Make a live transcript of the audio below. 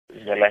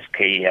Zola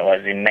Skweyiya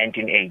was in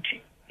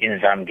 1980 in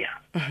Zambia.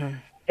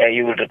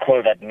 You will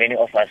recall that many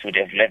of us would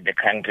have left the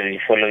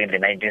country following the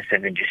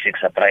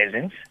 1976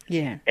 uprisings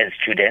as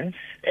students,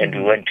 and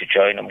we went to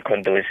join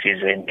Umkhonto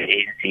weSizwe and the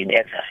ANC in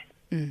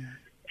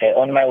exile.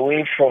 On my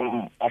way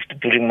after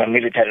doing my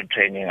military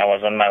training, I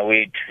was on my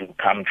way to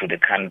come to the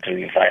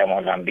country via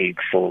Mozambique.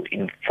 So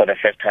for the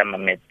first time I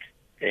met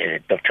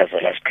Dr.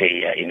 Zola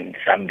Skweyiya in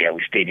Zambia.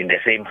 We stayed in the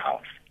same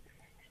house.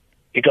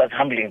 It was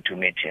humbling to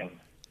meet him.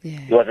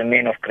 He was a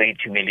man of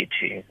great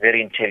humility,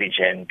 very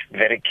intelligent,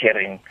 very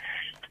caring,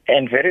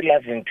 and very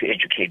loving to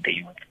educate the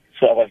youth.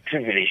 So I was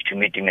privileged to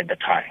meet him at the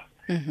time.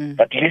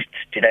 But least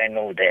did I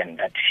know then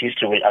that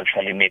history will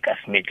actually make us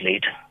meet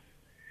later.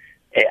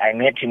 I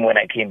met him when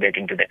I came back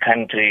into the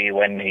country,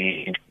 when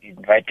he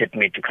invited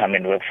me to come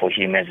and work for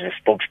him as a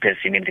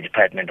spokesperson in the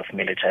Department of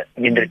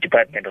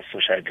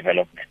Social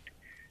Development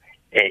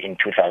in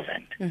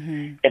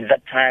 2000. At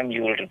that time,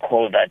 you will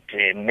recall that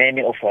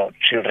many of our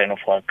children of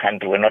our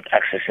country were not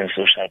accessing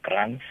social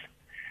grants.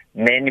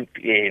 Many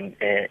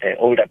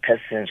older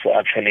persons were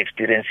actually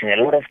experiencing a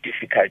lot of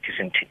difficulties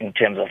in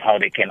terms of how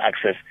they can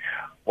access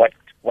what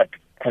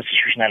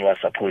constitutional was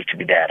supposed to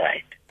be their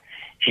right.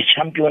 He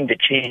championed the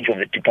change of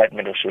the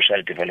Department of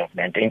Social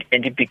Development, and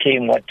it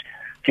became what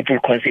people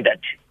considered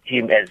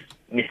him as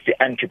Mr.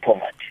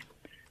 Anti-Poverty.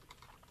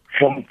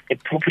 From a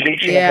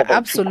population of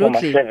about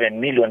 2.7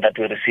 million that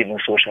were receiving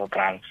social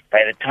grants,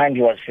 by the time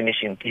he was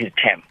finishing his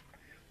term,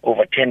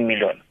 over 10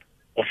 million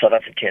of South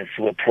Africans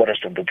who were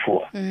poorest of the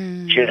poor,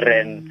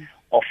 children,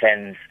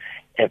 orphans,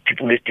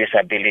 people with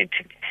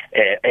disability,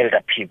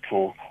 elder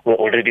people were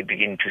already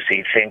beginning to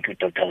say thank you,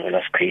 Dr.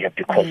 Zola Skweyiya,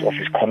 because of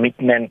his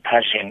commitment,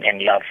 passion,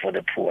 and love for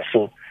the poor.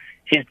 So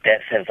his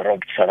death has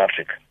robbed South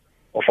Africa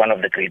of one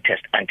of the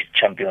greatest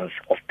anti-champions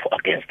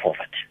against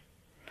poverty.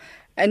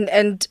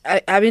 And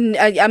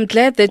I'm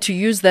glad that you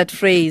use that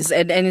phrase,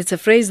 and it's a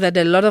phrase that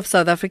a lot of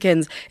South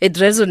Africans, it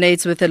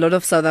resonates with a lot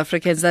of South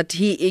Africans, that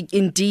he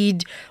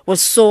indeed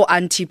was so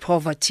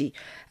anti-poverty,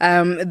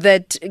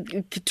 that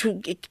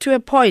to a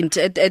point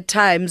at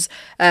times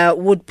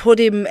would put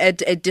him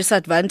at a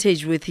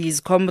disadvantage with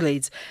his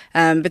comrades,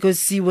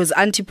 because he was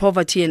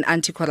anti-poverty and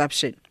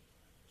anti-corruption.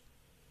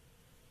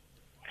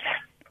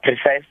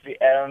 Precisely.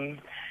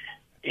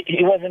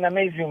 He was an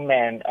amazing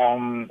man.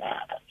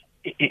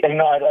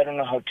 I don't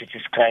know how to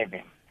describe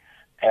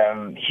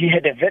him. He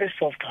had a very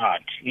soft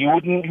heart. He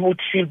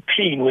would feel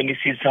pain when he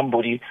sees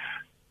somebody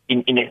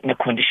in a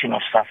condition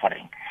of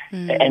suffering,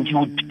 and he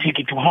would take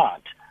it to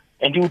heart.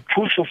 And he would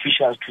push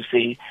officials to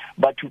say,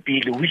 but to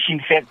be, which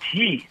in fact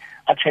he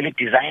actually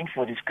designed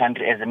for this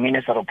country as a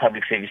Minister of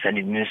Public Service and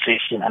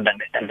Administration under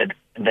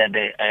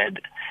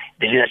the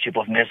leadership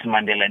of Nelson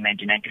Mandela in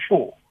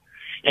 1994.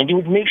 And he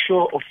would make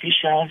sure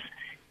officials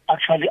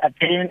actually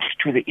attend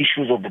to the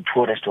issues of the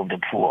poorest of the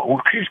poor.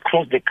 We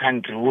crisscrossed the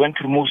country. We went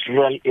to most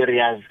rural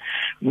areas,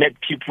 met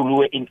people who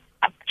were in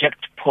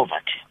abject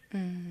poverty.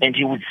 And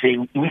he would say,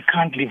 we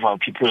can't leave our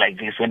people like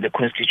this when the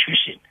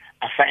Constitution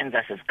assigns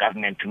us as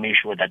government to make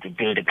sure that we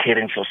build a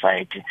caring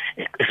society,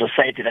 a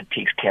society that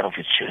takes care of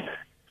its children.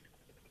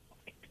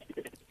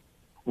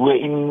 We were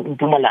in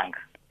Mpumalanga,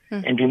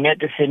 and we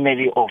met a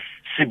family of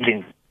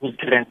siblings whose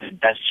parents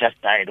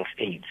just died of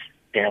AIDS.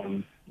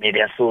 May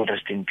their soul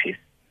rest in peace.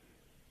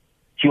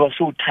 He was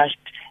so touched.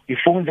 He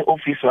phoned the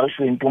office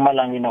also in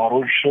Mpumalanga in our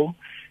roadshow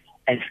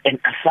and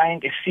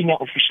assigned a senior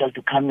official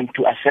to come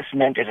into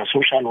assessment as a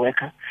social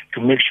worker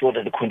to make sure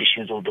that the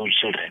conditions of those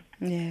children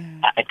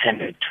are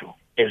attended to.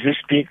 As we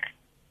speak,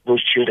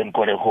 those children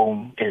got a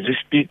home. As we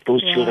speak,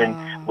 those children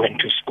went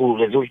to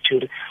school. As those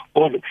children,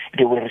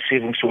 they were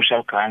receiving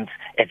social grants,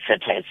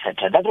 etc.,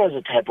 etc. That was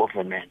the type of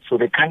a man. So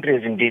the country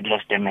has indeed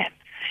lost a man.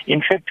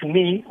 In fact, to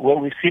me, where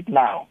we sit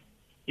now,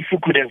 if we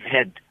could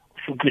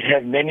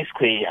have many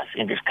Squeyiyas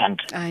in this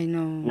country, I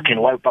know, we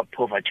can wipe up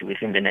poverty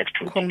within the next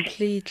 2 decades.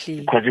 Completely.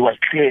 Because it was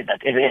clear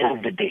that at the end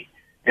of the day,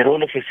 the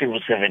role of a civil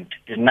servant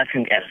is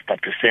nothing else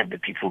but to serve the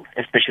people,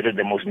 especially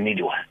the most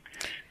needy ones.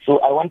 So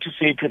I want to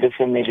say to the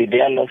family,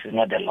 their loss is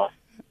not their loss.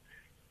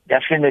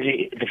 Their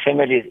family, the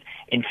family,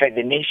 in fact,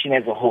 the nation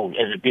as a whole,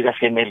 as a bigger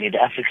family,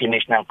 the African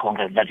National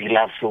Congress that he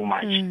loves so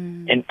much,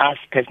 and us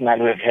personally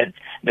who have had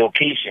the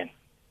occasion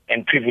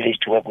and privilege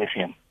to work with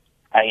him,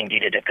 are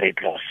indeed at a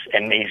great loss,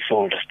 and may his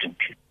soul rest in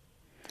peace.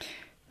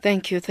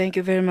 Thank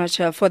you very much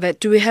for that.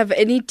 Do we have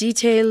any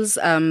details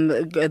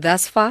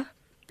thus far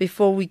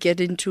before we get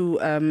into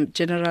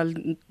General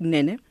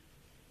Nene?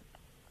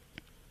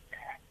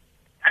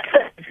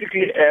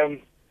 Basically,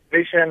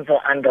 preparations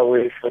are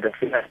underway for the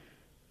funeral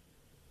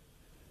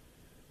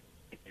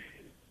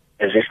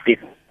as we speak.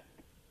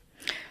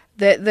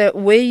 The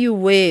where you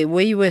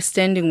were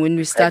standing when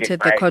we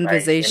started the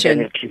conversation. And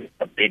then we'll keep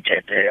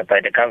updated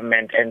by the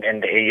government and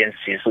the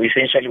ANC. So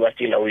essentially, we're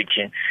still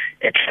awaiting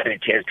a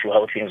clarity as to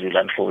how things will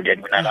unfold,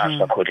 and we'll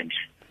answer accordingly.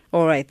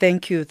 All right,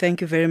 thank you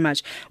very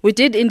much. We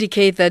did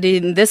indicate that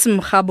in this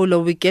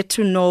Mkhabulo we get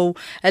to know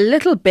a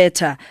little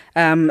better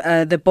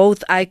the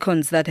both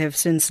icons that have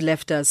since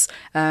left us.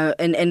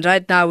 And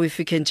right now, if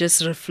we can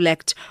just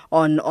reflect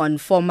on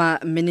former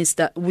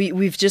minister,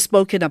 we've just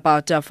spoken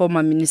about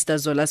former minister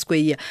Zola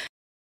Skweyiya.